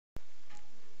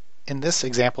In this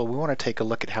example, we want to take a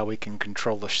look at how we can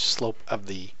control the slope of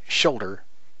the shoulder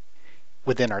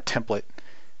within our template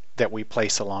that we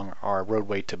place along our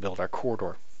roadway to build our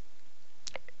corridor.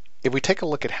 If we take a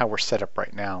look at how we're set up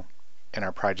right now in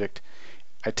our project,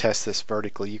 I test this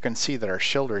vertically. You can see that our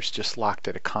shoulder is just locked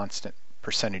at a constant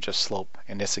percentage of slope,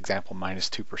 in this example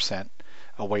 -2%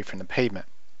 away from the pavement.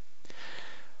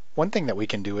 One thing that we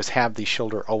can do is have the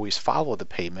shoulder always follow the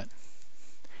pavement,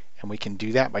 and we can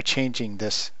do that by changing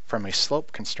this from a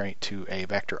slope constraint to a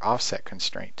vector offset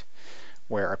constraint,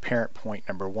 where our parent point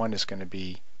number 1 is going to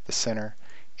be the center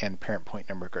and parent point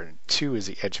number 2 is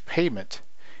the edge of pavement,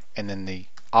 and then the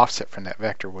offset from that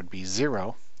vector would be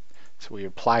 0. So we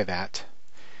apply that,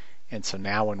 and so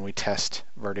now when we test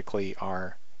vertically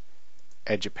our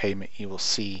edge of pavement, you will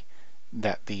see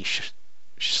that the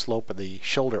slope of the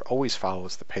shoulder always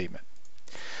follows the pavement.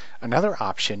 Another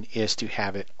option is to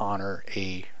have it honor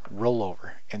a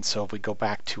rollover, and so if we go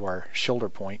back to our shoulder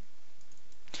point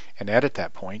and edit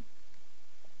that point,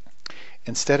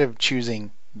 instead of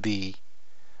choosing the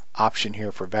option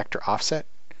here for vector offset,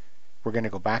 we're going to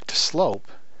go back to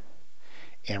slope,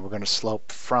 and we're going to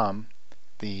slope from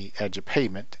the edge of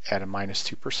pavement at a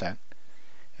 -2%,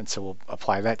 and so we'll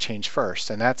apply that change first,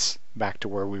 and that's back to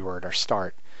where we were at our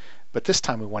start. But this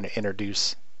time we want to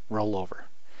introduce rollover,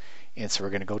 and so we're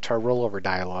going to go to our rollover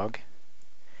dialog,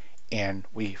 and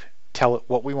we tell it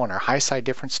what we want our high side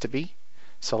difference to be.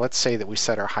 So let's say that we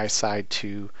set our high side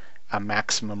to a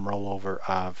maximum rollover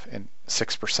of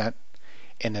 6%,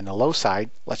 and then the low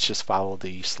side, let's just follow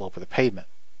the slope of the pavement.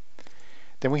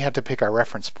 Then we have to pick our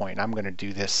reference point. I'm going to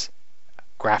do this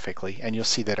graphically, and you'll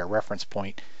see that our reference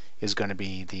point is going to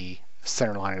be the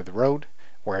center line of the road,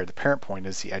 where the parent point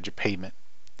is the edge of pavement.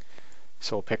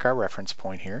 So we'll pick our reference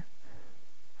point here,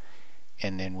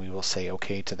 and then we will say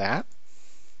OK to that,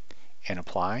 and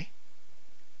apply,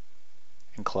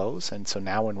 and close. And so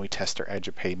now when we test our edge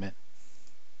of pavement,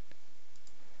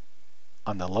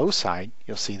 on the low side,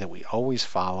 you'll see that we always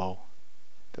follow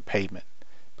the pavement.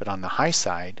 But on the high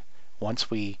side, once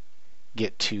we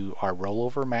get to our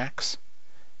rollover max,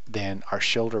 then our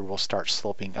shoulder will start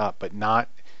sloping up, but not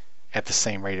at the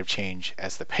same rate of change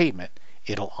as the pavement.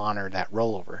 It'll honor that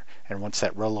rollover, and once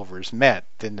that rollover is met,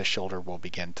 then the shoulder will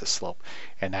begin to slope.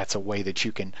 And that's a way that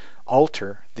you can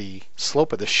alter the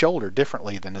slope of the shoulder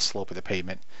differently than the slope of the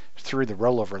pavement through the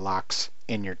rollover locks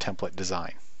in your template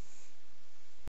design.